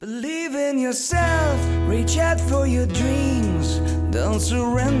Believe in yourself, reach out for your dreams. Don't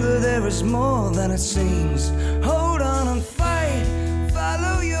surrender, there is more than it seems. Hold on and fight,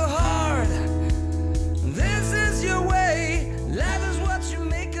 follow your heart. This is your way, life is what you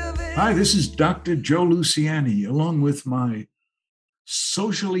make of it. Hi, this is Dr. Joe Luciani, along with my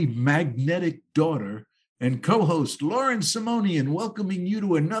socially magnetic daughter and co-host Lauren Simonian, welcoming you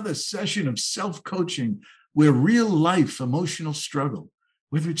to another session of self-coaching where real life emotional struggle,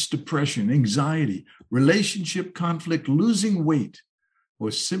 whether it's depression, anxiety, relationship conflict, losing weight, or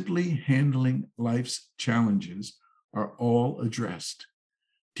simply handling life's challenges are all addressed.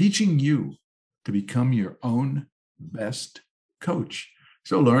 Teaching you to become your own best coach.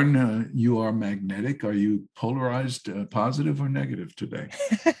 So, Lauren, you are magnetic. Are you polarized, positive or negative today?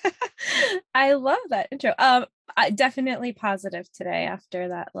 I love that intro. Definitely positive today after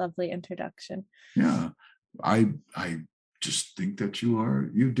that lovely introduction. Yeah, I just think that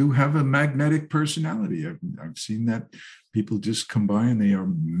you do have a magnetic personality. I've seen that people just come by and they are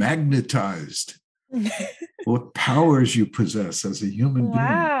magnetized. What powers you possess as a human being.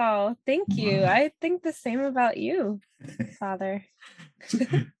 Wow, thank you. Wow. I think the same about you, Father.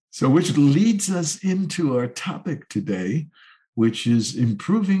 So which leads us into our topic today, which is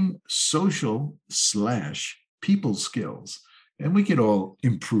improving social/people skills. And we can all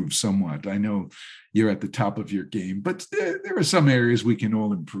improve somewhat. I know you're at the top of your game, but there are some areas we can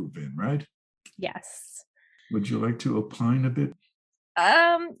all improve in, right? Yes. Would you like to opine a bit?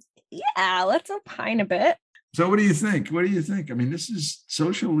 Yeah, let's opine a bit. So what do you think? What do you think? I mean, this is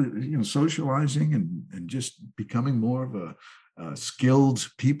socializing and just becoming more of a skilled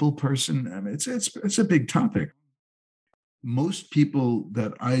people person. I mean, it's a big topic. Most people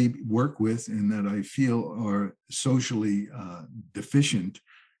that I work with and that I feel are socially deficient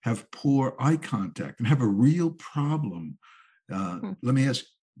have poor eye contact and have a real problem. Let me ask,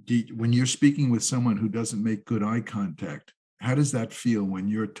 when you're speaking with someone who doesn't make good eye contact, how does that feel when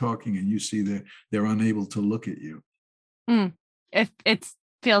you're talking and you see they're unable to look at you? It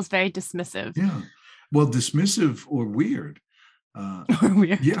feels very dismissive. Yeah. Well, dismissive or weird. Or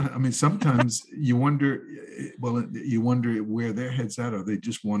weird. Yeah, I mean, sometimes you wonder where their head's at, or they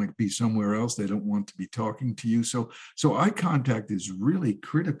just want to be somewhere else. They don't want to be talking to you. So eye contact is really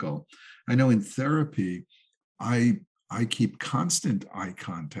critical. I know in therapy, I keep constant eye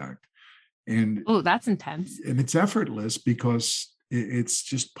contact, and that's intense. And it's effortless because it's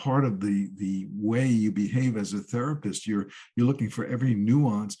just part of the way you behave as a therapist. You're looking for every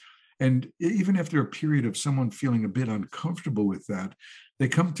nuance. And even after a period of someone feeling a bit uncomfortable with that, they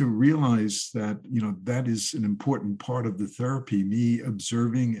come to realize that, that is an important part of the therapy, me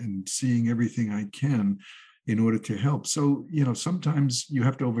observing and seeing everything I can in order to help. So, sometimes you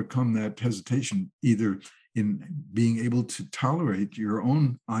have to overcome that hesitation, either in being able to tolerate your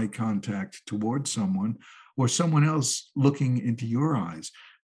own eye contact towards someone or someone else looking into your eyes.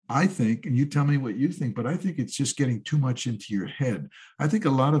 I think, and you tell me what you think, but I think it's just getting too much into your head. I think a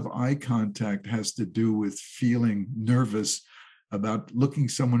lot of eye contact has to do with feeling nervous about looking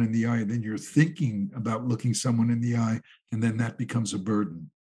someone in the eye, and then you're thinking about looking someone in the eye, and then that becomes a burden.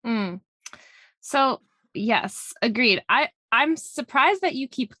 So, yes, agreed. I'm surprised that you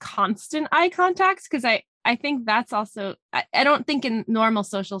keep constant eye contact, because I think that's also, I don't think in normal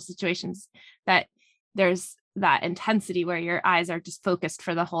social situations that there's that intensity where your eyes are just focused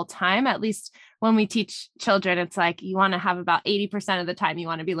for the whole time. At least when we teach children, it's like you want to have about 80% of the time you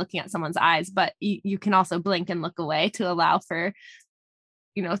want to be looking at someone's eyes, but you can also blink and look away to allow for,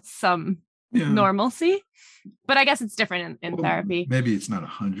 some normalcy. But I guess it's different in therapy. Maybe it's not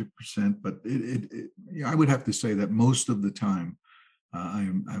 100%, but I would have to say that most of the time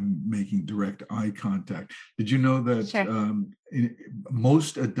I'm making direct eye contact. Did you know that Sure.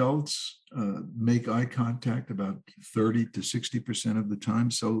 Most adults make eye contact about 30 to 60% of the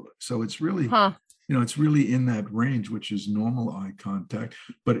time? So it's really, it's really in that range, which is normal eye contact.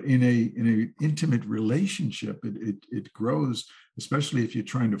 But in a intimate relationship, it grows, especially if you're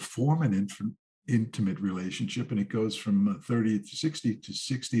trying to form an intimate relationship, and it goes from 30 to 60 to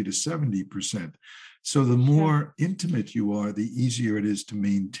 60 to 70%. So the more intimate you are, the easier it is to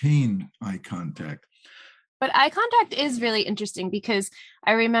maintain eye contact. But eye contact is really interesting, because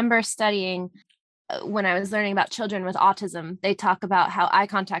I remember studying when I was learning about children with autism. They talk about how eye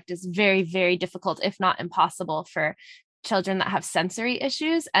contact is very, very difficult, if not impossible, for children that have sensory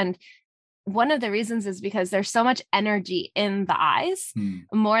issues. And one of the reasons is because there's so much energy in the eyes,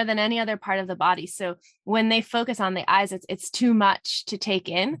 more than any other part of the body. So when they focus on the eyes, it's too much to take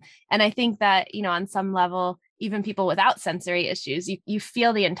in. And I think that, on some level, even people without sensory issues, you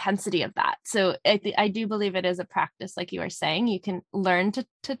feel the intensity of that. So I do believe it is a practice, like you were saying. You can learn to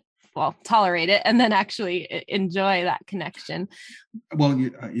tolerate it and then actually enjoy that connection. Well,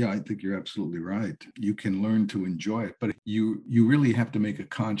 yeah, I think you're absolutely right. You can learn to enjoy it, but you really have to make a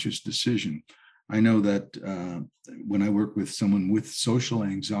conscious decision. I know that when I work with someone with social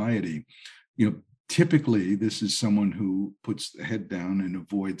anxiety, typically this is someone who puts the head down and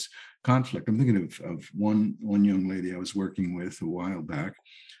avoids conflict. I'm thinking of one young lady I was working with a while back,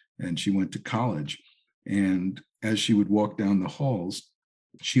 and she went to college. And as she would walk down the halls,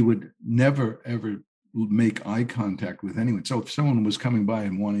 she would never, ever make eye contact with anyone. So if someone was coming by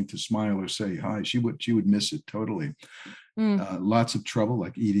and wanting to smile or say hi, she would miss it totally. Lots of trouble,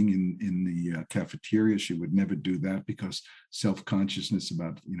 like eating in the cafeteria. She would never do that because self-consciousness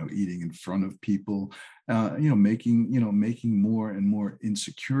about eating in front of people, making more and more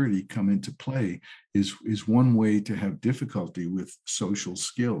insecurity come into play is one way to have difficulty with social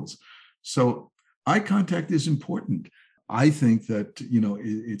skills. So eye contact is important. I think that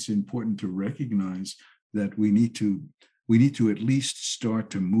it's important to recognize that we need to at least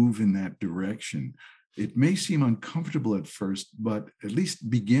start to move in that direction. It may seem uncomfortable at first, but at least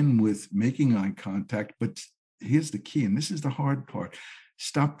begin with making eye contact. But here's the key, and this is the hard part: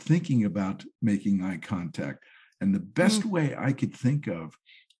 stop thinking about making eye contact. And the best way I could think of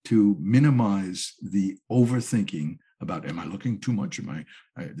to minimize the overthinking about, am I looking too much?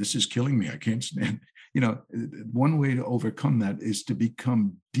 This is killing me. I can't stand. One way to overcome that is to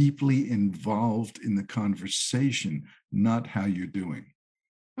become deeply involved in the conversation, not how you're doing.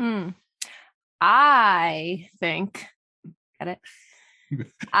 I think, get it?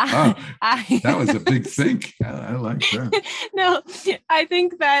 That was a big think. I like that. No, I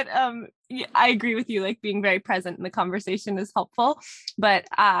think that I agree with you. Like, being very present in the conversation is helpful, but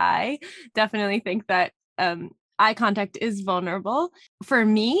I definitely think that eye contact is vulnerable. For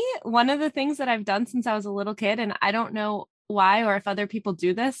me, one of the things that I've done since I was a little kid, and I don't know why or if other people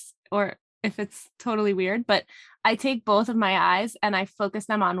do this or if it's totally weird, but I take both of my eyes and I focus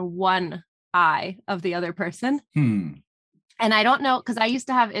them on one eye of the other person. And I don't know, because I used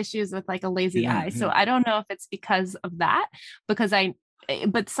to have issues with like a lazy eye. So I don't know if it's because of that,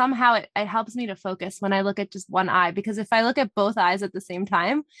 but somehow it helps me to focus when I look at just one eye, because if I look at both eyes at the same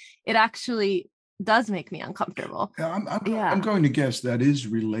time, it actually does make me uncomfortable. I'm going to guess that is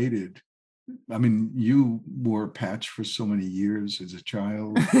related. I mean, you wore a patch for so many years as a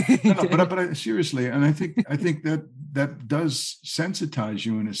child. But seriously, and I think that does sensitize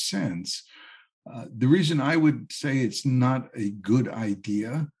you in a sense. The reason I would say it's not a good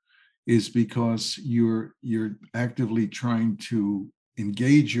idea is because you're actively trying to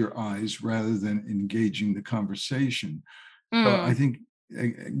engage your eyes rather than engaging the conversation. So I think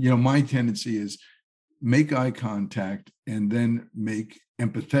my tendency is make eye contact and then make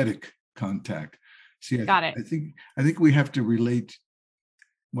empathetic contact. See, Got it. I think we have to relate.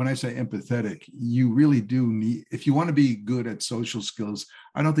 When I say empathetic, you really do need, if you want to be good at social skills,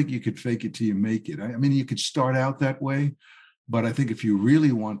 I don't think you could fake it till you make it. I mean, you could start out that way, but I think if you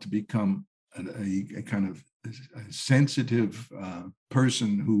really want to become a kind of a sensitive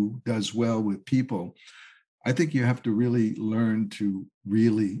person who does well with people, I think you have to really learn to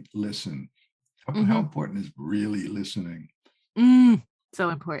really listen. How important is really listening? So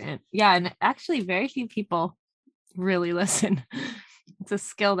important. Yeah. And actually very few people really listen. It's a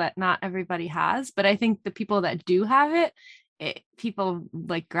skill that not everybody has, but I think the people that do have it, people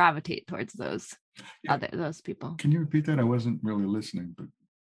like gravitate towards those people. Can you repeat that? I wasn't really listening,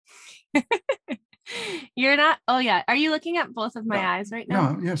 but you're not. Oh yeah. Are you looking at both of my eyes right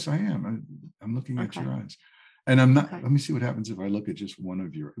now? No, yes, I am. I'm looking at your eyes. And I'm not, let me see what happens if I look at just one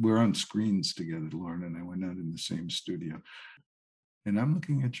of your, we're on screens together, Lauren and I, we're not in the same studio. And I'm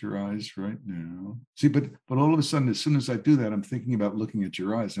looking at your eyes right now. See, but all of a sudden, as soon as I do that, I'm thinking about looking at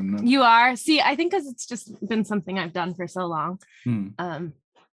your eyes. I'm not. You are. See, I think because it's just been something I've done for so long.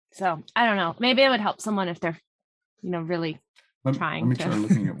 So I don't know. Maybe it would help someone if they're, really trying. Let me try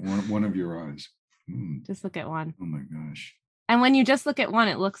looking at one of your eyes. Just look at one. Oh my gosh. And when you just look at one,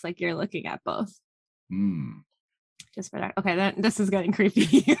 it looks like you're looking at both. Just for that. Okay, then this is getting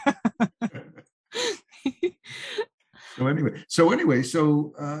creepy.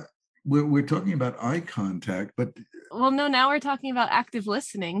 So we're talking about eye contact, but now we're talking about active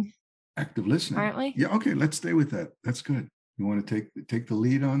listening. Active listening, aren't we? Yeah. Okay, let's stay with that. That's good. You want to take the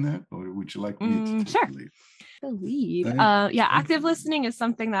lead on that, or would you like me to take the lead? The lead. Active listening is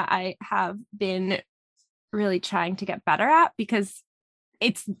something that I have been really trying to get better at, because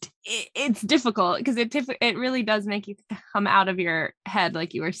it's difficult because it really does make you come out of your head,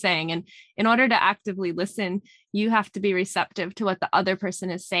 like you were saying. And in order to actively listen, you have to be receptive to what the other person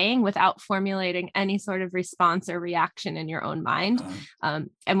is saying without formulating any sort of response or reaction in your own mind,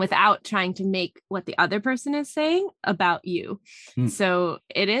 and without trying to make what the other person is saying about you. So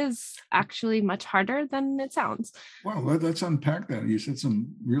it is actually much harder than it sounds. Well, let's unpack that. You said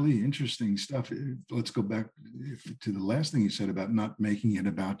some really interesting stuff. Let's go back to the last thing you said about not making it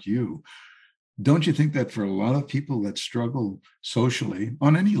about you. Don't you think that for a lot of people that struggle socially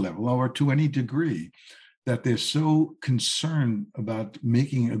on any level or to any degree, that they're so concerned about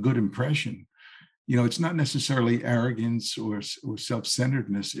making a good impression? It's not necessarily arrogance or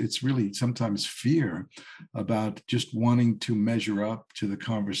self-centeredness. It's really sometimes fear about just wanting to measure up to the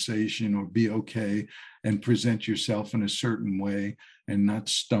conversation or be okay and present yourself in a certain way and not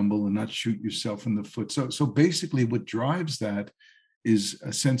stumble and not shoot yourself in the foot. So basically what drives that is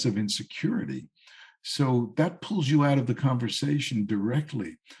a sense of insecurity. So that pulls you out of the conversation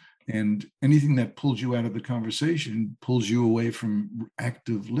directly. And anything that pulls you out of the conversation pulls you away from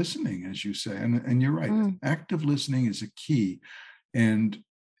active listening, as you say. And you're right. Active listening is a key. And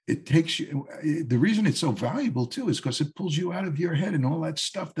it takes you, the reason it's so valuable too is because it pulls you out of your head and all that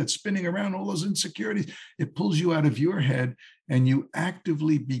stuff that's spinning around, all those insecurities. It pulls you out of your head and you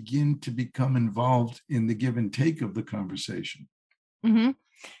actively begin to become involved in the give and take of the conversation. Mm-hmm.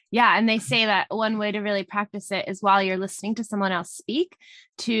 Yeah. And they say that one way to really practice it is while you're listening to someone else speak,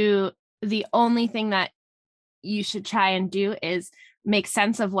 to the only thing that you should try and do is make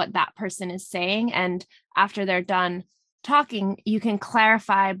sense of what that person is saying. And after they're done talking, you can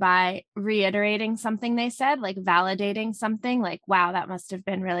clarify by reiterating something they said, like validating something like, wow, that must have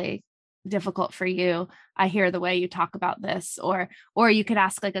been really difficult for you. I hear the way you talk about this, or you could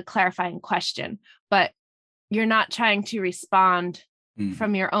ask like a clarifying question, but you're not trying to respond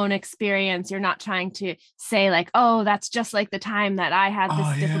from your own experience. You're not trying to say like, oh, that's just like the time that I had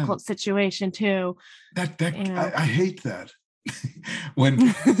this difficult situation too. I hate that.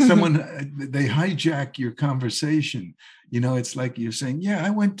 When someone, they hijack your conversation, it's like you're saying, yeah, I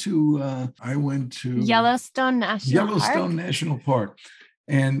went to Yellowstone National Park.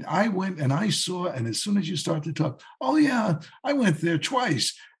 And I went and I saw, and as soon as you start to talk, oh yeah, I went there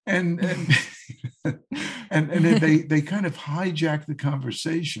twice. And they kind of hijack the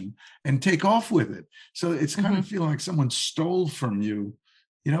conversation and take off with it. So it's kind of feeling like someone stole from you.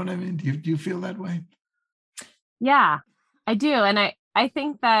 You know what I mean? Do you feel that way? Yeah, I do. And I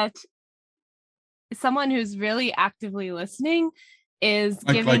think that someone who's really actively listening is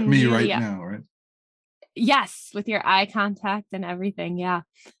giving like me you right now, right? Yes, with your eye contact and everything. Yeah.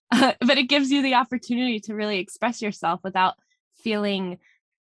 But it gives you the opportunity to really express yourself without feeling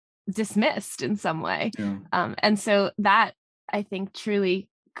dismissed in some way. Yeah. And so that, I think, truly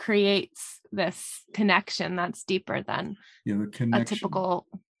creates this connection that's deeper than the connection. A typical.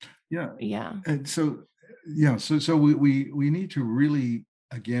 Yeah. And so we need to really,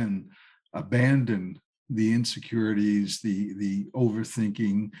 again, abandon the insecurities, the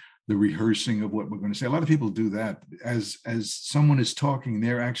overthinking, the rehearsing of what we're going to say. A lot of people do that. As someone is talking,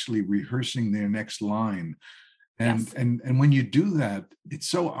 they're actually rehearsing their next line. And when you do that, it's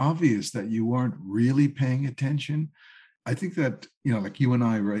so obvious that you aren't really paying attention. I think that, like you and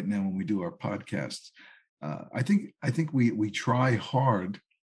I right now, when we do our podcasts, I think we try hard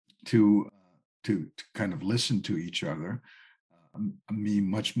to kind of listen to each other. Me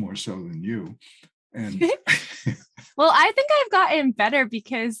much more so than you. And well, I think I've gotten better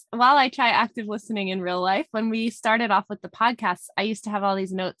because while I try active listening in real life, when we started off with the podcast, I used to have all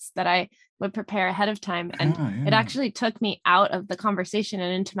these notes that I would prepare ahead of time. And it actually took me out of the conversation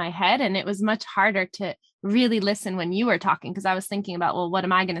and into my head. And it was much harder to really listen when you were talking because I was thinking about, well, what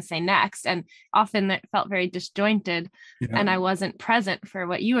am I going to say next? And often it felt very disjointed and I wasn't present for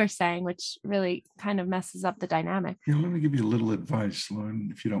what you were saying, which really kind of messes up the dynamic. Let me give you a little advice, Lauren,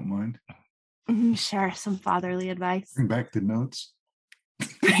 if you don't mind. Sure, some fatherly advice. Bring back the notes.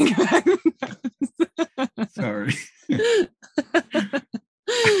 Sorry.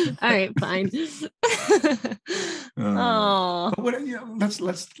 All right, fine.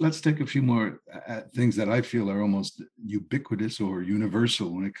 Let's take a few more things that I feel are almost ubiquitous or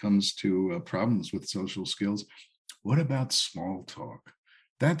universal when it comes to problems with social skills. What about small talk?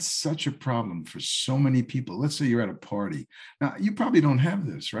 That's such a problem for so many people. Let's say you're at a party. Now, you probably don't have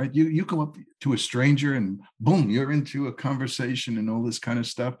this, right? You come up to a stranger and boom, you're into a conversation and all this kind of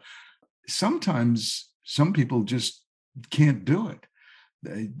stuff. Sometimes some people just can't do it.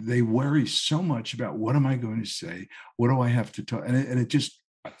 They worry so much about what am I going to say? What do I have to talk? And it just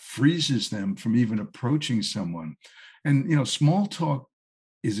freezes them from even approaching someone. And, small talk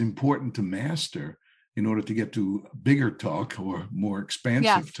is important to master in order to get to bigger talk or more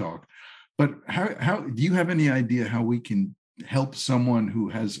expansive talk. But how do you have any idea how we can help someone who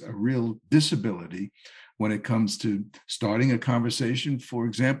has a real disability when it comes to starting a conversation? For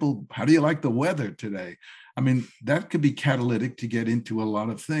example, how do you like the weather today? I mean, that could be catalytic to get into a lot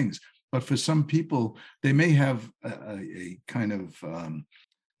of things. But for some people, they may have a kind of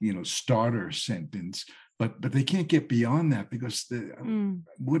starter sentence, but they can't get beyond that because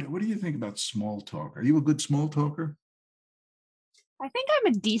what do you think about small talk? Are you a good small talker? I think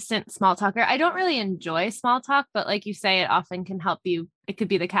I'm a decent small talker. I don't really enjoy small talk, but like you say, it often can help you. It could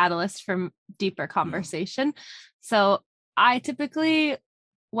be the catalyst for deeper conversation. Yeah. So I typically,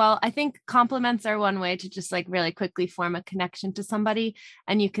 I think compliments are one way to just like really quickly form a connection to somebody,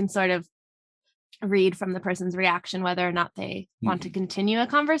 and you can sort of read from the person's reaction whether or not they want to continue a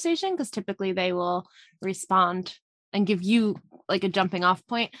conversation, because typically they will respond and give you like a jumping off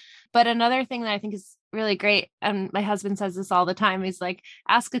point. But another thing that I think is really great, and my husband says this all the time, is like,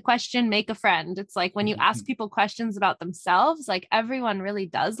 ask a question, make a friend. It's like when you ask people questions about themselves, like everyone really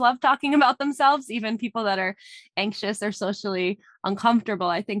does love talking about themselves, even people that are anxious or socially uncomfortable.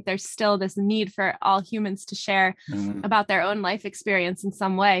 I think there's still this need for all humans to share about their own life experience in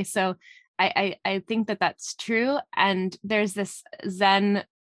some way. So I think that that's true. And there's this Zen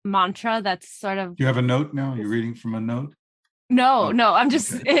mantra that's sort of... Do you have a note now? You're reading from a note? No, I'm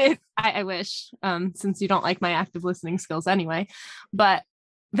just, okay. I wish, since you don't like my active listening skills anyway, but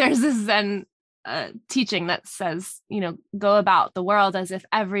there's this Zen teaching that says, go about the world as if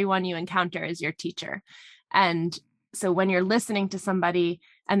everyone you encounter is your teacher. And so when you're listening to somebody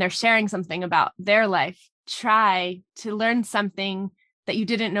and they're sharing something about their life, try to learn something that you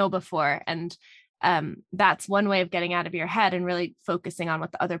didn't know before. And that's one way of getting out of your head and really focusing on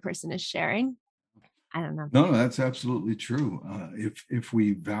what the other person is sharing. I don't know. No, that's absolutely true. If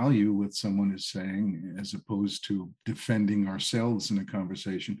we value what someone is saying, as opposed to defending ourselves in a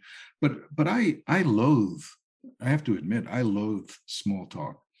conversation, but I have to admit, I loathe small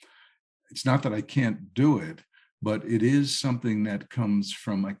talk. It's not that I can't do it, but it is something that comes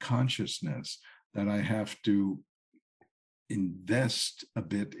from a consciousness that I have to invest a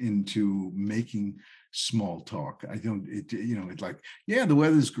bit into making small talk. It's like, yeah, the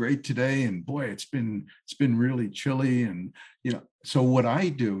weather's great today, and boy, it's been really chilly, and so what I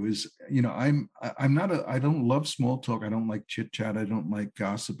do is, I don't love small talk. I don't like chit chat. I don't like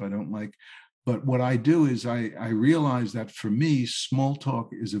gossip. But what I do is I realize that for me, small talk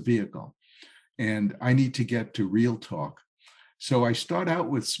is a vehicle, and I need to get to real talk. So I start out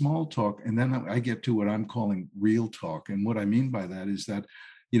with small talk, and then I get to what I'm calling real talk. And what I mean by that is that,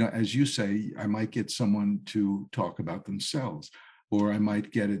 as you say, I might get someone to talk about themselves, or I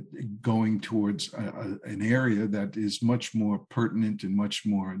might get it going towards an area that is much more pertinent and much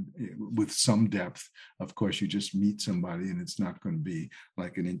more with some depth. Of course, you just meet somebody and it's not going to be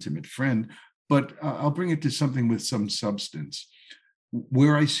like an intimate friend, but I'll bring it to something with some substance.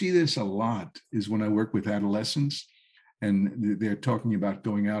 Where I see this a lot is when I work with adolescents, and they're talking about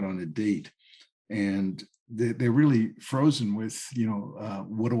going out on a date, and they're really frozen with,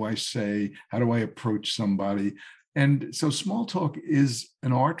 what do I say? How do I approach somebody? And so small talk is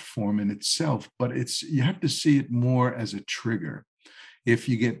an art form in itself, but you have to see it more as a trigger. If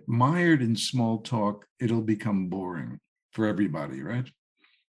you get mired in small talk, it'll become boring for everybody, right?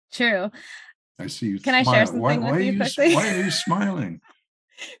 True. I see you. Can smile. I share something with you quickly? Why are you smiling?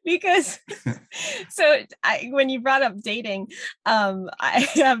 Because when you brought up dating, I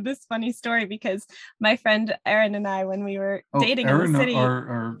have this funny story, because my friend Erin and I, when we were dating Erin, in the city,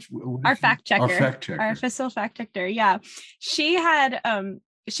 our fact checker, our official fact checker, yeah, she had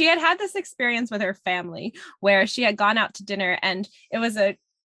this experience with her family where she had gone out to dinner, and it was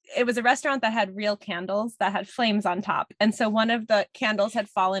a restaurant that had real candles that had flames on top. And so one of the candles had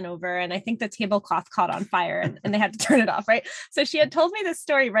fallen over, and I think the tablecloth caught on fire, and they had to turn it off, right? So she had told me this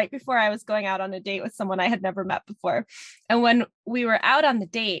story right before I was going out on a date with someone I had never met before. And when we were out on the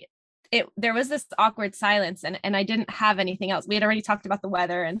date, there was this awkward silence, and I didn't have anything else. We had already talked about the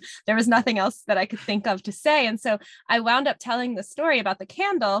weather, and there was nothing else that I could think of to say. And so I wound up telling the story about the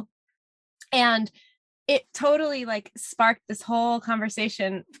candle, and it totally like sparked this whole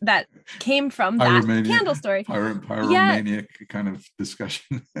conversation that came from that candle story. Pyromaniac kind of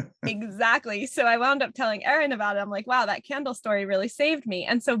discussion. Exactly. So I wound up telling Erin about it. I'm like, wow, that candle story really saved me.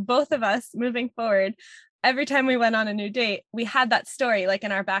 And so both of us moving forward every time we went on a new date, we had that story like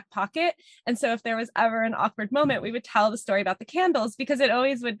in our back pocket. And so if there was ever an awkward moment, we would tell the story about the candles, because it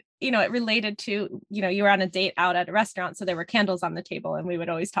always would, it related to, you were on a date out at a restaurant, so there were candles on the table, and we would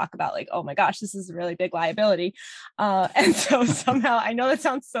always talk about like, oh my gosh, this is a really big liability. And so somehow, I know that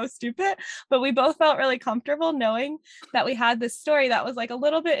sounds so stupid, but we both felt really comfortable knowing that we had this story that was like a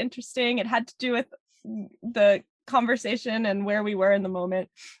little bit interesting. It had to do with the conversation and where we were in the moment,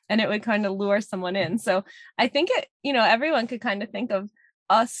 and it would kind of lure someone in. So I think everyone could kind of think of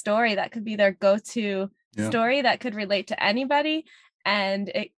a story that could be their go-to story that could relate to anybody, and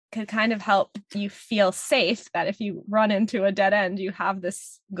it could kind of help you feel safe that if you run into a dead end, you have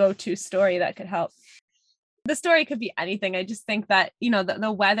this go-to story that could help. The story could be anything. I just think that,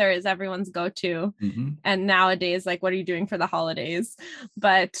 the weather is everyone's go-to. Mm-hmm. And nowadays, like, what are you doing for the holidays?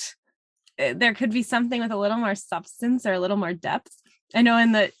 But there could be something with a little more substance or a little more depth. I know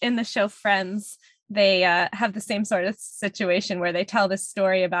in the show Friends, they have the same sort of situation where they tell this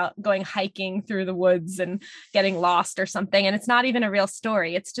story about going hiking through the woods and getting lost or something. And it's not even a real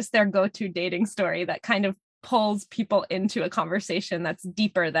story. It's just their go-to dating story that kind of pulls people into a conversation that's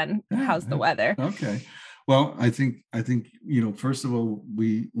deeper than how's the weather. Okay. Well, I think, first of all,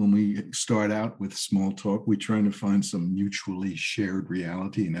 when we start out with small talk, we're trying to find some mutually shared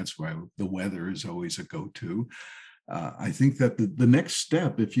reality. And that's why the weather is always a go-to. I think that the next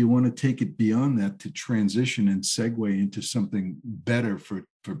step, if you want to take it beyond that to transition and segue into something better for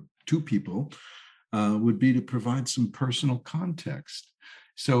two people, would be to provide some personal context.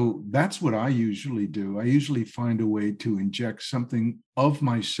 So that's what I usually do. I usually find a way to inject something of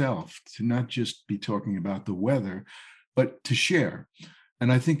myself, to not just be talking about the weather, but to share.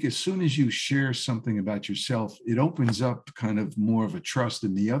 And I think as soon as you share something about yourself, it opens up kind of more of a trust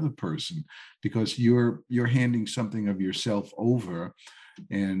in the other person, because you're handing something of yourself over,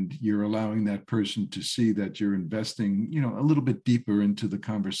 and you're allowing that person to see that you're investing, a little bit deeper into the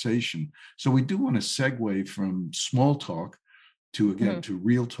conversation. So we do want to segue from small talk to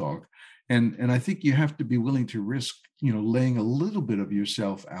real talk. And I think you have to be willing to risk, laying a little bit of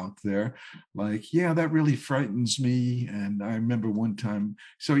yourself out there. Like, yeah, that really frightens me. And I remember one time.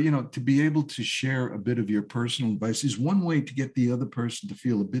 So, to be able to share a bit of your personal advice is one way to get the other person to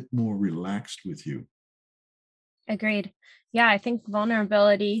feel a bit more relaxed with you. Agreed. Yeah, I think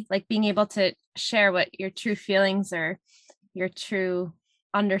vulnerability, like being able to share what your true feelings or your true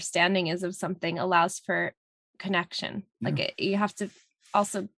understanding is of something, allows for connection. Like you have to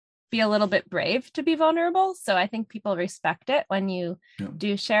also be a little bit brave to be vulnerable. So I think people respect it when you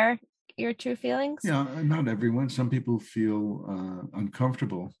do share your true feelings. Yeah, not everyone. Some people feel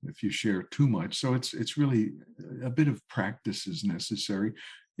uncomfortable if you share too much. So it's really a bit of practice is necessary,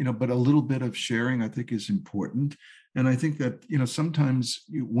 but a little bit of sharing I think is important. And I think that, sometimes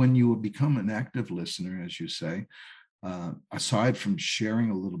when you become an active listener, as you say, aside from sharing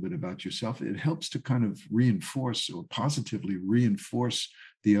a little bit about yourself, it helps to kind of reinforce or positively reinforce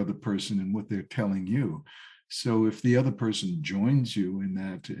the other person and what they're telling you. So if the other person joins you in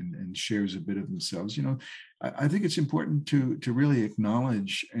that and shares a bit of themselves, I think it's important to really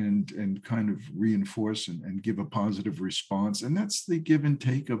acknowledge and kind of reinforce and give a positive response. And that's the give and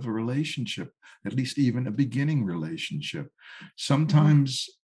take of a relationship, at least even a beginning relationship. Sometimes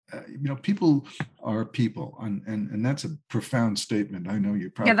people are people, and that's a profound statement. I know you're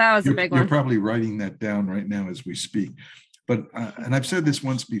probably that was a big one. You're probably writing that down right now as we speak. But and I've said this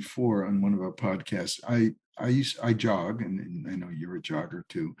once before on one of our podcasts. I jog, and I know you're a jogger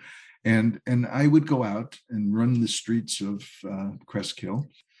too, and I would go out and run the streets of Crestkill.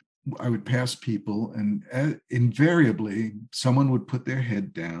 I would pass people, and invariably someone would put their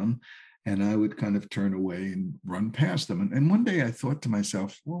head down, and I would kind of turn away and run past them. And one day I thought to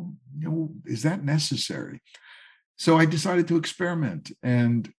myself, well, is that necessary? So I decided to experiment.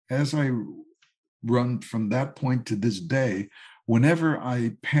 And as I run from that point to this day, whenever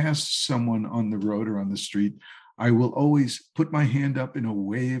I pass someone on the road or on the street, I will always put my hand up in a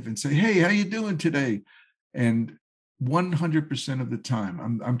wave and say, hey, how you doing today? And 100% of the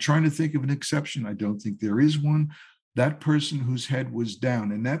time, I'm trying to think of an exception. I don't think there is one. That person whose head was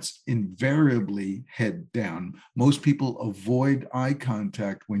down, and that's invariably head down. Most people avoid eye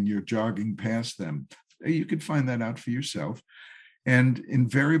contact when you're jogging past them. You could find that out for yourself. And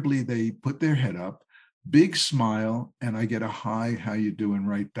invariably they put their head up, big smile, and I get a hi, how you doing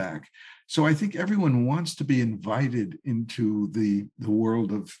right back. So I think everyone wants to be invited into the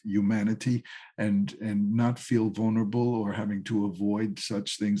world of humanity and not feel vulnerable or having to avoid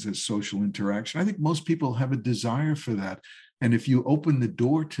such things as social interaction. I think most people have a desire for that. And if you open the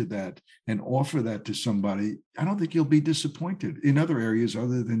door to that and offer that to somebody, I don't think you'll be disappointed in other areas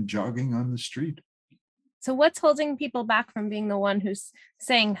other than jogging on the street. So what's holding people back from being the one who's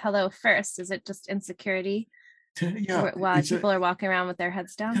saying hello first? Is it just insecurity? Yeah, While people are walking around with their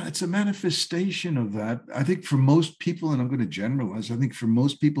heads down? Yeah, it's a manifestation of that. I think for most people, and I'm going to generalize, I think for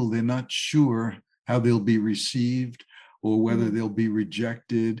most people, they're not sure how they'll be received or whether they'll be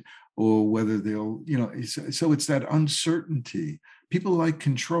rejected or whether they'll, so it's that uncertainty. People like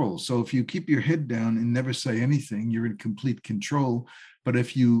control. So if you keep your head down and never say anything, you're in complete control. But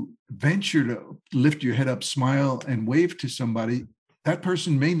if you venture to lift your head up, smile, and wave to somebody, that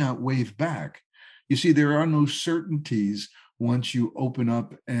person may not wave back. You see, there are no certainties once you open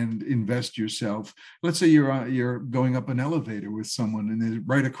up and invest yourself. Let's say you're going up an elevator with someone and they're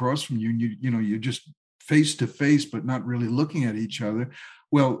right across from you, and you're just face to face, but not really looking at each other.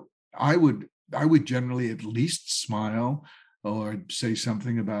 Well, I would generally at least smile or say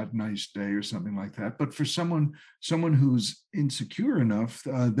something about nice day or something like that. But for someone who's insecure enough,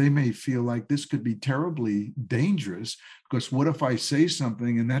 they may feel like this could be terribly dangerous, because what if I say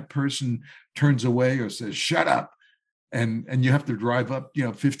something and that person turns away or says, shut up, and you have to drive up,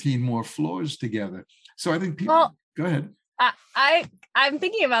 15 more floors together. So I think people, go ahead. I'm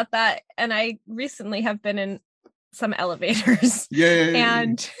thinking about that. And I recently have been in some elevators.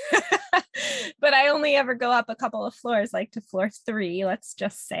 And but I only ever go up a couple of floors, like to floor 3, let's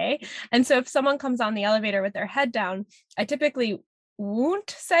just say. And so if someone comes on the elevator with their head down, I typically won't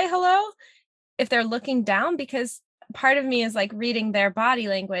say hello if they're looking down, because part of me is like reading their body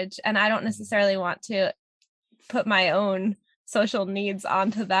language, and I don't necessarily want to put my own social needs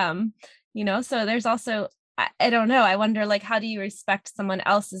onto them, so there's also, I don't know, I wonder, like, how do you respect someone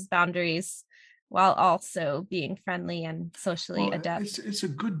else's boundaries while also being friendly and socially adept? It's a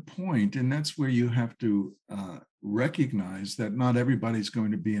good point. And that's where you have to recognize that not everybody's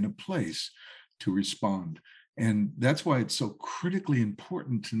going to be in a place to respond. And that's why it's so critically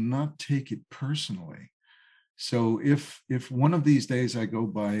important to not take it personally. So if one of these days I go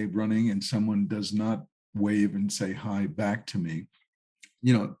by running and someone does not wave and say hi back to me,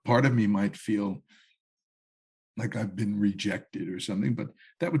 part of me might feel like I've been rejected or something, but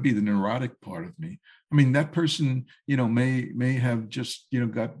that would be the neurotic part of me. I mean, that person, may have just,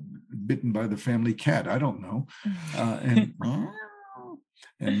 got bitten by the family cat. I don't know.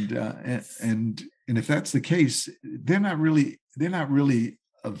 And if that's the case, they're not really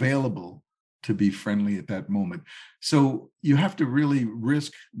available to be friendly at that moment. So you have to really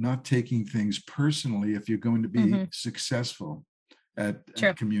risk not taking things personally if you're going to be successful at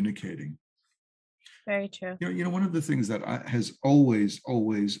communicating. Very true. One of the things that has always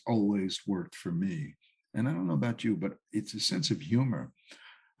worked for me, and I don't know about you, but it's a sense of humor.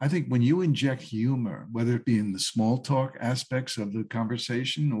 I think when you inject humor, whether it be in the small talk aspects of the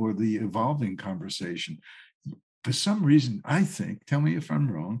conversation or the evolving conversation, for some reason, I think, tell me if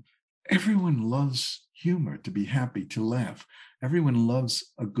I'm wrong, everyone loves humor, to be happy, to laugh. Everyone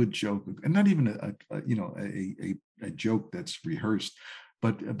loves a good joke, and not even a joke that's rehearsed,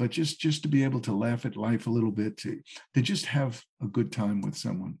 but just to be able to laugh at life a little bit, to just have a good time with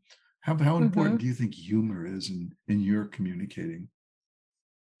someone. How important do you think humor is in your communicating?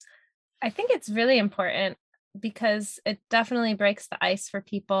 I think it's really important because it definitely breaks the ice for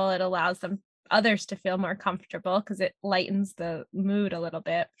people. It allows others to feel more comfortable because it lightens the mood a little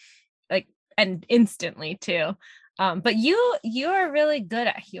bit, and instantly too. But you are really good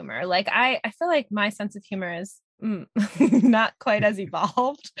at humor. Like I feel like my sense of humor is not quite as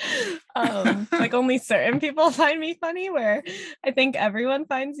evolved. Like only certain people find me funny, where I think everyone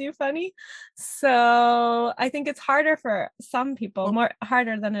finds you funny. So I think it's harder for some people, more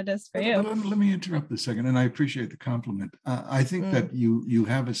harder than it is for you. Let me interrupt a second, and I appreciate the compliment. I think that you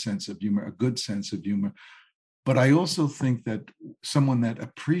have a sense of humor, a good sense of humor. But I also think that someone that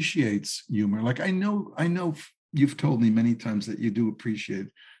appreciates humor, like I know you've told me many times that you do appreciate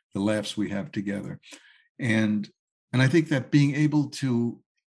the laughs we have together. And I think that being able to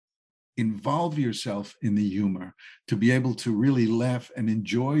involve yourself in the humor, to be able to really laugh and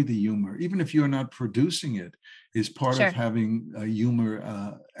enjoy the humor, even if you're not producing it, is part of having a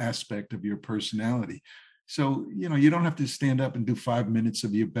humor aspect of your personality. So, you don't have to stand up and do 5 minutes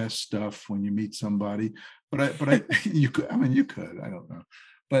of your best stuff when you meet somebody, but you could, you could, I don't know.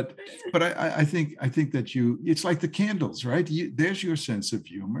 But I think that it's like the candles, right? There's your sense of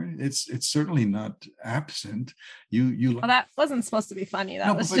humor. It's certainly not absent. Well, that wasn't supposed to be funny.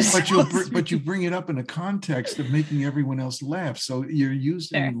 But you bring it up in a context of making everyone else laugh. So you're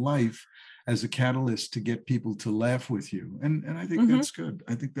using life as a catalyst to get people to laugh with you. And I think that's good.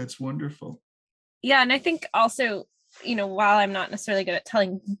 I think that's wonderful. Yeah. And I think also, while I'm not necessarily good at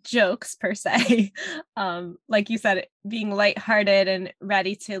telling jokes per se, like you said, being lighthearted and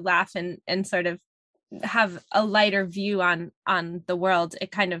ready to laugh and sort of have a lighter view on the world,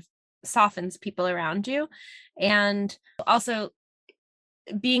 it kind of softens people around you. And also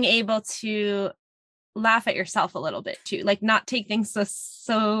being able to laugh at yourself a little bit too, like not take things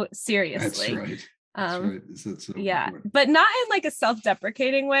so seriously. That's right. That's right. That's so yeah, important. but not in like a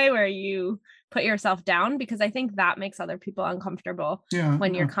self-deprecating way where you put yourself down, because I think that makes other people uncomfortable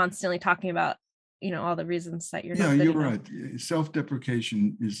when you're constantly talking about, all the reasons that you're not good you're enough. right.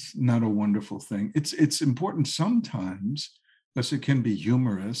 Self-deprecation is not a wonderful thing. It's important sometimes because it can be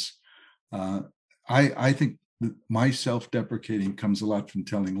humorous. I think that my self-deprecating comes a lot from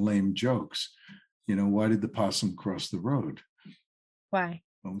telling lame jokes. Why did the possum cross the road? Why?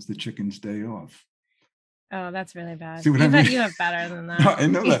 What was the chicken's day off? Oh, that's really bad. See what I mean? You have better than that. No, I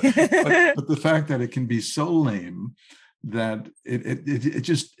know that. but the fact that it can be so lame that it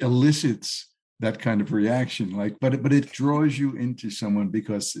just elicits that kind of reaction, but it draws you into someone,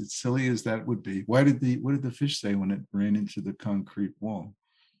 because it's silly as that would be. What did the fish say when it ran into the concrete wall?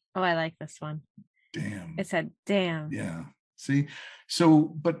 Oh, I like this one. Damn. It said, damn. Yeah. See,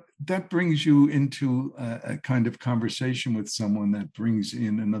 so, but that brings you into a kind of conversation with someone that brings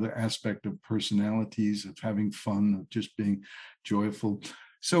in another aspect of personalities, of having fun, of just being joyful.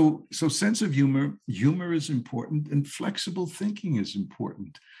 So sense of humor is important, and flexible thinking is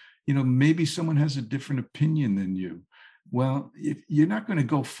important. Maybe someone has a different opinion than you. Well, if you're not going to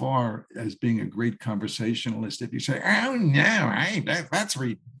go far as being a great conversationalist if you say, "Oh no, that's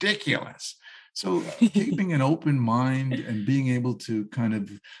ridiculous." So keeping an open mind and being able to kind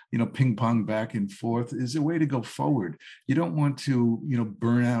of, ping pong back and forth is a way to go forward. You don't want to,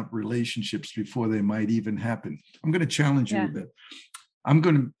 burn out relationships before they might even happen. I'm going to challenge you a bit.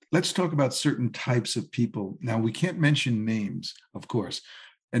 Let's talk about certain types of people. Now, we can't mention names, of course,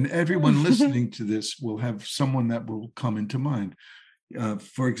 and everyone listening to this will have someone that will come into mind.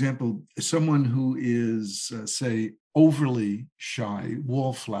 For example, someone who is, say, overly shy,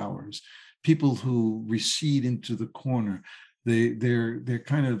 wallflowers, people who recede into the corner. They're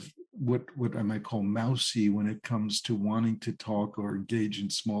kind of what I might call mousy when it comes to wanting to talk or engage in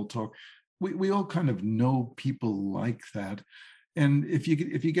small talk. We all kind of know people like that. And if you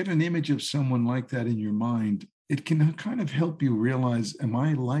get an image of someone like that in your mind, it can kind of help you realize, am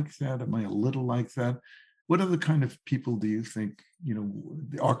I like that? Am I a little like that? What other kind of people do you think,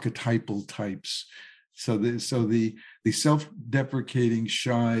 the archetypal types? So the self-deprecating,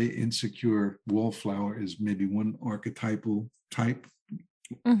 shy, insecure wallflower is maybe one archetypal type.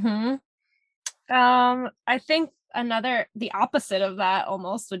 Mm-hmm. I think the opposite of that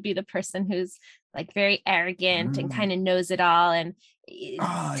almost would be the person who's like very arrogant and kind of knows it all. And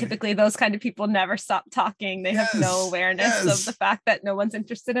typically those kind of people never stop talking. They have no awareness of the fact that no one's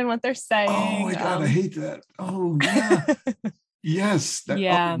interested in what they're saying. Oh my God, I hate that. Oh yeah. Yes.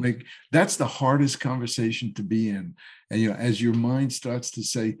 That's the hardest conversation to be in. And, as your mind starts to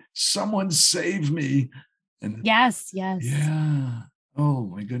say, someone save me. And yes. Yeah. Oh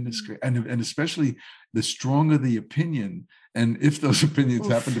my goodness. And especially the stronger the opinion. And if those opinions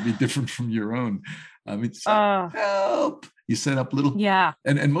happen to be different from your own, it's like, help. You set up little,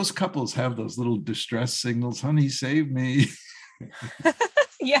 and most couples have those little distress signals. Honey, save me.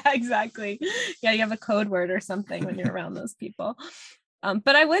 Yeah, exactly. Yeah, you have a code word or something when you're around those people.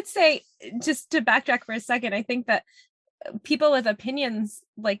 But I would say, just to backtrack for a second, I think that people with opinions,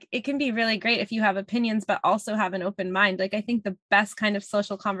 like, it can be really great if you have opinions, but also have an open mind. Like, I think the best kind of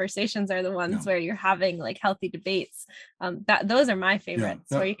social conversations are the ones where you're having like healthy debates. Those are my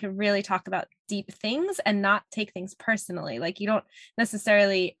favorites, where you can really talk about deep things and not take things personally. Like, you don't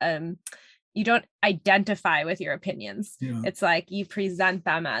necessarily, you don't identify with your opinions. It's like you present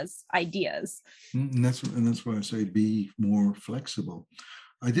them as ideas. And that's why I say be more flexible.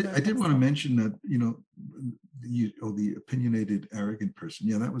 I did want to mention that, the opinionated, arrogant person.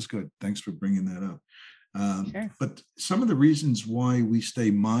 Yeah, that was good. Thanks for bringing that up. Sure. But some of the reasons why we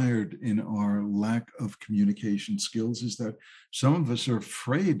stay mired in our lack of communication skills is that some of us are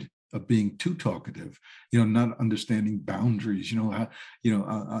afraid of being too talkative, not understanding boundaries. I'll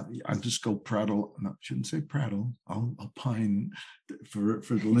just go prattle. No, I shouldn't say prattle. I'll pine for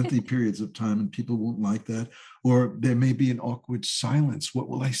the lengthy periods of time, and people won't like that. Or there may be an awkward silence. What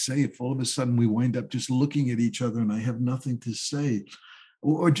will I say if all of a sudden we wind up just looking at each other and I have nothing to say?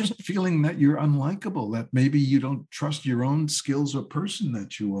 Or just feeling that you're unlikable, that maybe you don't trust your own skills or person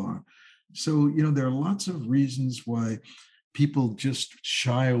that you are. So, there are lots of reasons why people just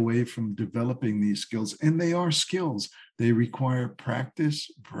shy away from developing these skills. And they are skills. They require practice.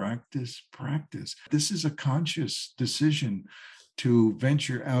 This is a conscious decision to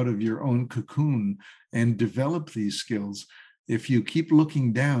venture out of your own cocoon and develop these skills. if you keep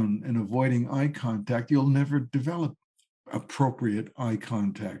looking down and avoiding eye contact, you'll never develop appropriate eye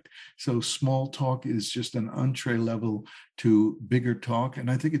contact. So small talk is just an entree level to bigger talk. And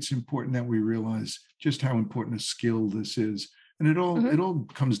I think it's important that we realize just how important a skill this is. And it all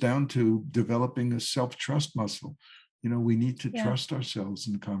comes down to developing a self-trust muscle. We need to trust ourselves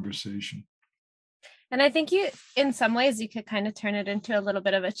in the conversation. And I think in some ways, you could kind of turn it into a little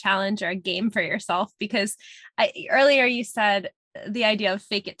bit of a challenge or a game for yourself, because earlier you said the idea of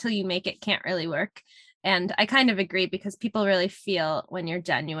fake it till you make it can't really work. And I kind of agree, because people really feel when you're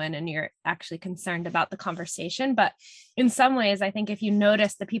genuine and you're actually concerned about the conversation. But in some ways, I think if you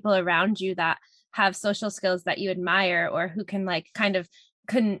notice the people around you that have social skills that you admire, or who can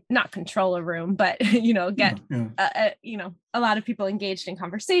not control a room, but, get, a lot of people engaged in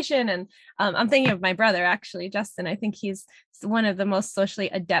conversation. And I'm thinking of my brother, actually, Justin. I think he's one of the most socially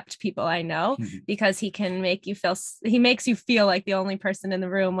adept people I know, because he makes you feel like the only person in the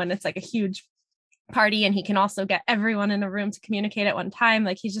room when it's like a huge party, and he can also get everyone in the room to communicate at one time.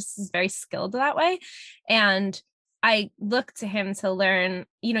 Like, he just is very skilled that way. And I look to him to learn,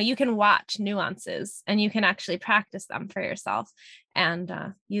 you can watch nuances and you can actually practice them for yourself,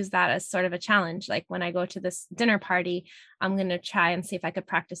 and use that as sort of a challenge. Like, when I go to this dinner party, I'm going to try and see if I could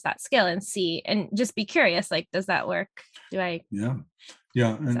practice that skill and just be curious, like, does that work? Yeah.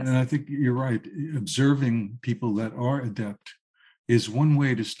 And I think you're right. Observing people that are adept is one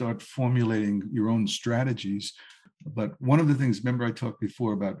way to start formulating your own strategies. But one of the things, remember I talked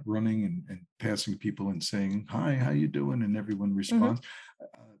before about running and passing people and saying, hi, how you doing? And everyone responds.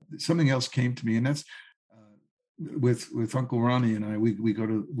 Something else came to me, and that's with Uncle Ronnie and I,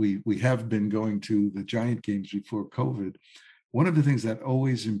 we have been going to the Giant games before COVID. One of the things that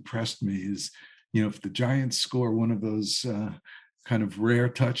always impressed me is, if the Giants score one of those kind of rare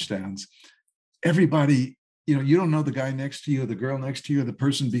touchdowns, everybody, you don't know the guy next to you, or the girl next to you, or the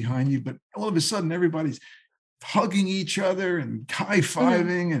person behind you, but all of a sudden everybody's hugging each other and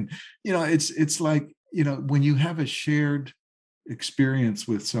high-fiving. And, it's like, when you have a shared experience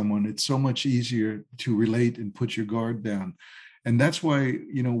with someone, it's so much easier to relate and put your guard down. And that's why,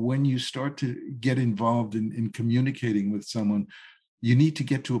 when you start to get involved in communicating with someone, you need to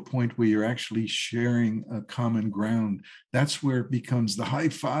get to a point where you're actually sharing a common ground. That's where it becomes the high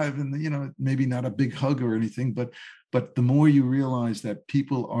five and maybe not a big hug or anything, but the more you realize that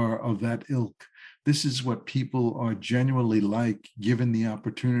people are of that ilk, this is what people are genuinely like, given the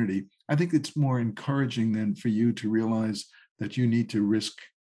opportunity. I think it's more encouraging than for you to realize that you need to risk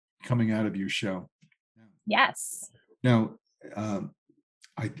coming out of your shell. Yes. Now,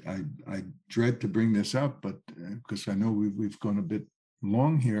 I dread to bring this up, but because I know we've gone a bit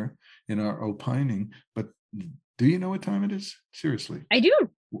long here in our opining, but do you know what time it is? Seriously. I do.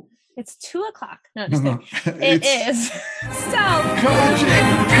 It's 2:00. No. It is Coaching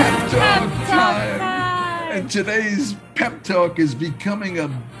Pep Talk time. And today's Pep Talk is becoming a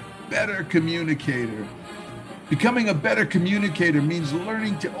better communicator. Becoming a better communicator means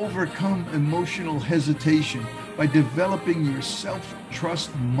learning to overcome emotional hesitation by developing your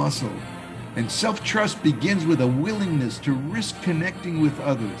self-trust muscle. And self-trust begins with a willingness to risk connecting with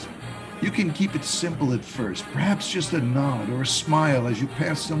others. You can keep it simple at first, perhaps just a nod or a smile as you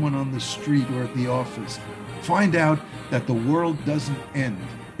pass someone on the street or at the office. Find out that the world doesn't end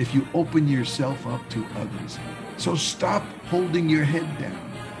if you open yourself up to others. So stop holding your head down,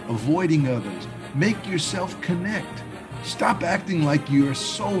 avoiding others. Make yourself connect. Stop acting like you're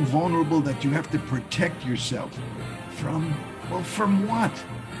so vulnerable that you have to protect yourself. From what?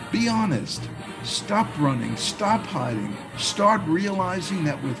 Be honest. Stop running. Stop hiding. Start realizing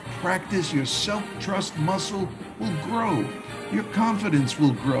that with practice, your self-trust muscle will grow. Your confidence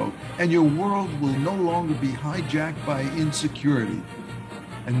will grow, and your world will no longer be hijacked by insecurity.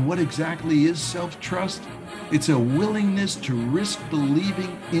 And what exactly is self-trust? It's a willingness to risk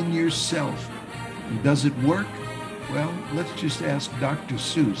believing in yourself. And does it work? Well, let's just ask Dr.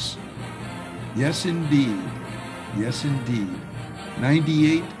 Seuss. Yes, indeed. Yes, indeed.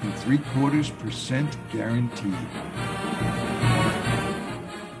 98.75% guaranteed.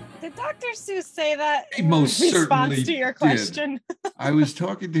 Did Dr. Seuss say that He most in response certainly to your question? I was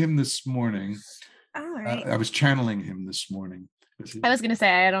talking to him this morning. All right. I was channeling him this morning. I was going to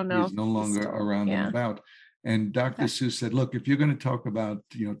say, I don't know. He's no longer around and about. And Dr. Seuss said, look, if you're going to talk about,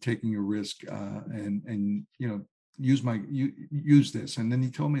 taking a risk and use this. And then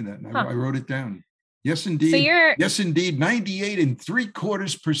he told me that, and I wrote it down. Yes, indeed. Yes, indeed.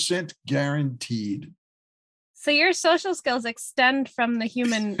 98.75% guaranteed. So your social skills extend from the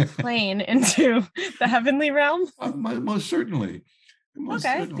human plane into the heavenly realm? Most certainly.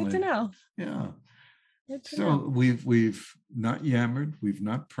 Good to know. Yeah. So we've not yammered, we've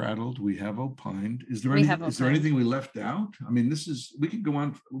not prattled, we have opined. Is there anything we left out? I mean, we could go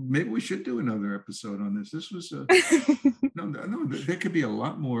on. Maybe we should do another episode on this. This was no, there could be a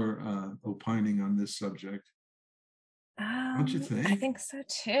lot more opining on this subject. Don't you think? I think so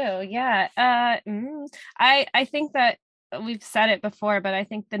too. Yeah. I think that we've said it before, but I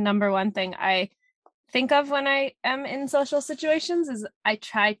think the number one thing I think of when I am in social situations is I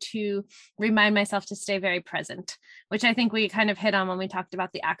try to remind myself to stay very present, which I think we kind of hit on when we talked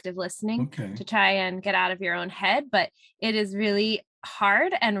about the active listening, to try and get out of your own head. But it is really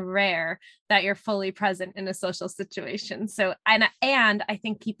hard and rare that you're fully present in a social situation. So, and I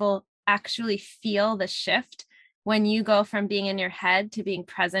think people actually feel the shift when you go from being in your head to being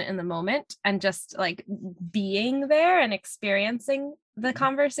present in the moment and just like being there and experiencing the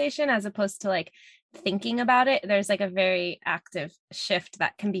conversation as opposed to like thinking about it. There's like a very active shift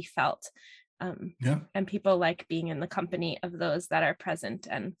that can be felt. And people like being in the company of those that are present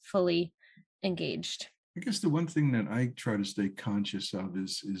and fully engaged. I guess the one thing that I try to stay conscious of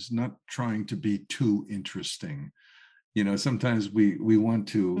is not trying to be too interesting. You know, sometimes we want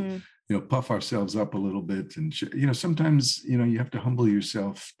to, puff ourselves up a little bit. And, sometimes, you have to humble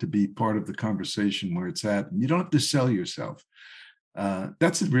yourself to be part of the conversation where it's at. And you don't have to sell yourself.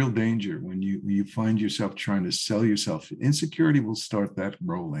 That's a real danger when you find yourself trying to sell yourself. Insecurity will start that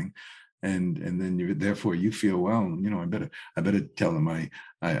rolling. And then therefore you feel, well, I better tell them I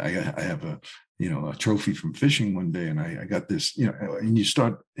have a trophy from fishing one day, and I got this, and you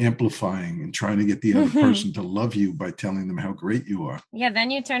start amplifying and trying to get the other person to love you by telling them how great you are. Yeah, then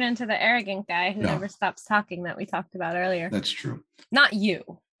you turn into the arrogant guy who never stops talking that we talked about earlier. That's true. Not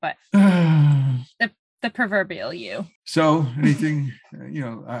you, but the proverbial you. So anything,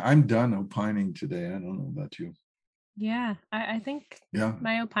 I'm done opining today. I don't know about you. Yeah, I think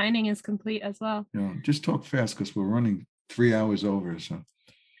my opining is complete as well. Yeah, just talk fast because we're running 3 hours over. So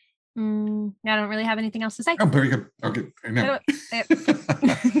I don't really have anything else to say. Oh, very good. Okay.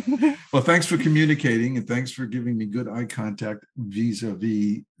 Well, thanks for communicating, and thanks for giving me good eye contact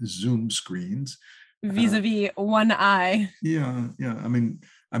vis-a-vis Zoom screens. Vis-a-vis one eye. Yeah. I mean,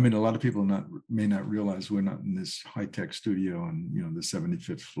 a lot of people may not realize we're not in this high-tech studio on, the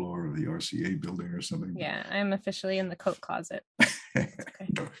 75th floor of the RCA building or something. Yeah, I'm officially in the coat closet. Okay.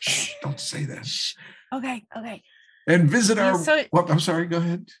 Shh, don't say that. Shh. Okay. And visit our. I'm sorry. Go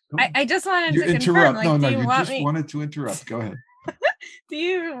ahead. I just wanted to interrupt. Confirm. You just wanted to interrupt. Go ahead. Do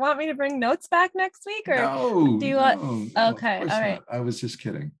you want me to bring notes back next week, or do you want? No, okay, all right. Not. I was just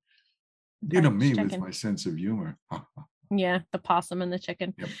kidding. You know me with my sense of humor. Yeah, the possum and the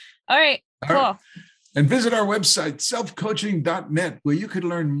chicken. Yep. All right, cool. Right. And visit our website, selfcoaching.net, where you could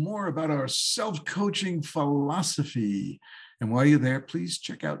learn more about our self-coaching philosophy. And while you're there, please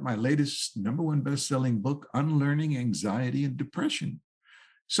check out my latest #1 best-selling book, Unlearning Anxiety and Depression.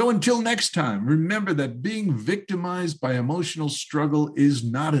 So until next time, remember that being victimized by emotional struggle is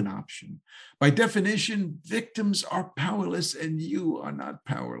not an option. By definition, victims are powerless and you are not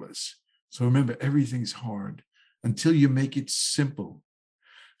powerless. So remember, everything's hard until you make it simple.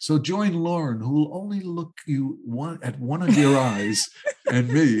 So join Lauren, who will only look you at one of your eyes and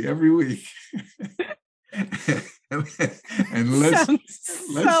me every week. And let's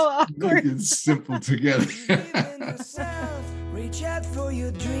make it simple together. Reach out for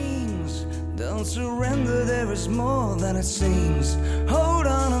your dreams. Don't surrender, there is more than it seems. Hold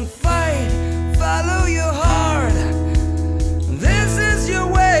on and fight, follow your heart. This is your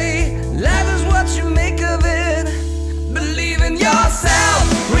way, life is what you make of it. Believe in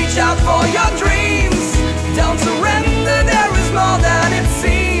yourself, reach out for your dreams. Don't surrender.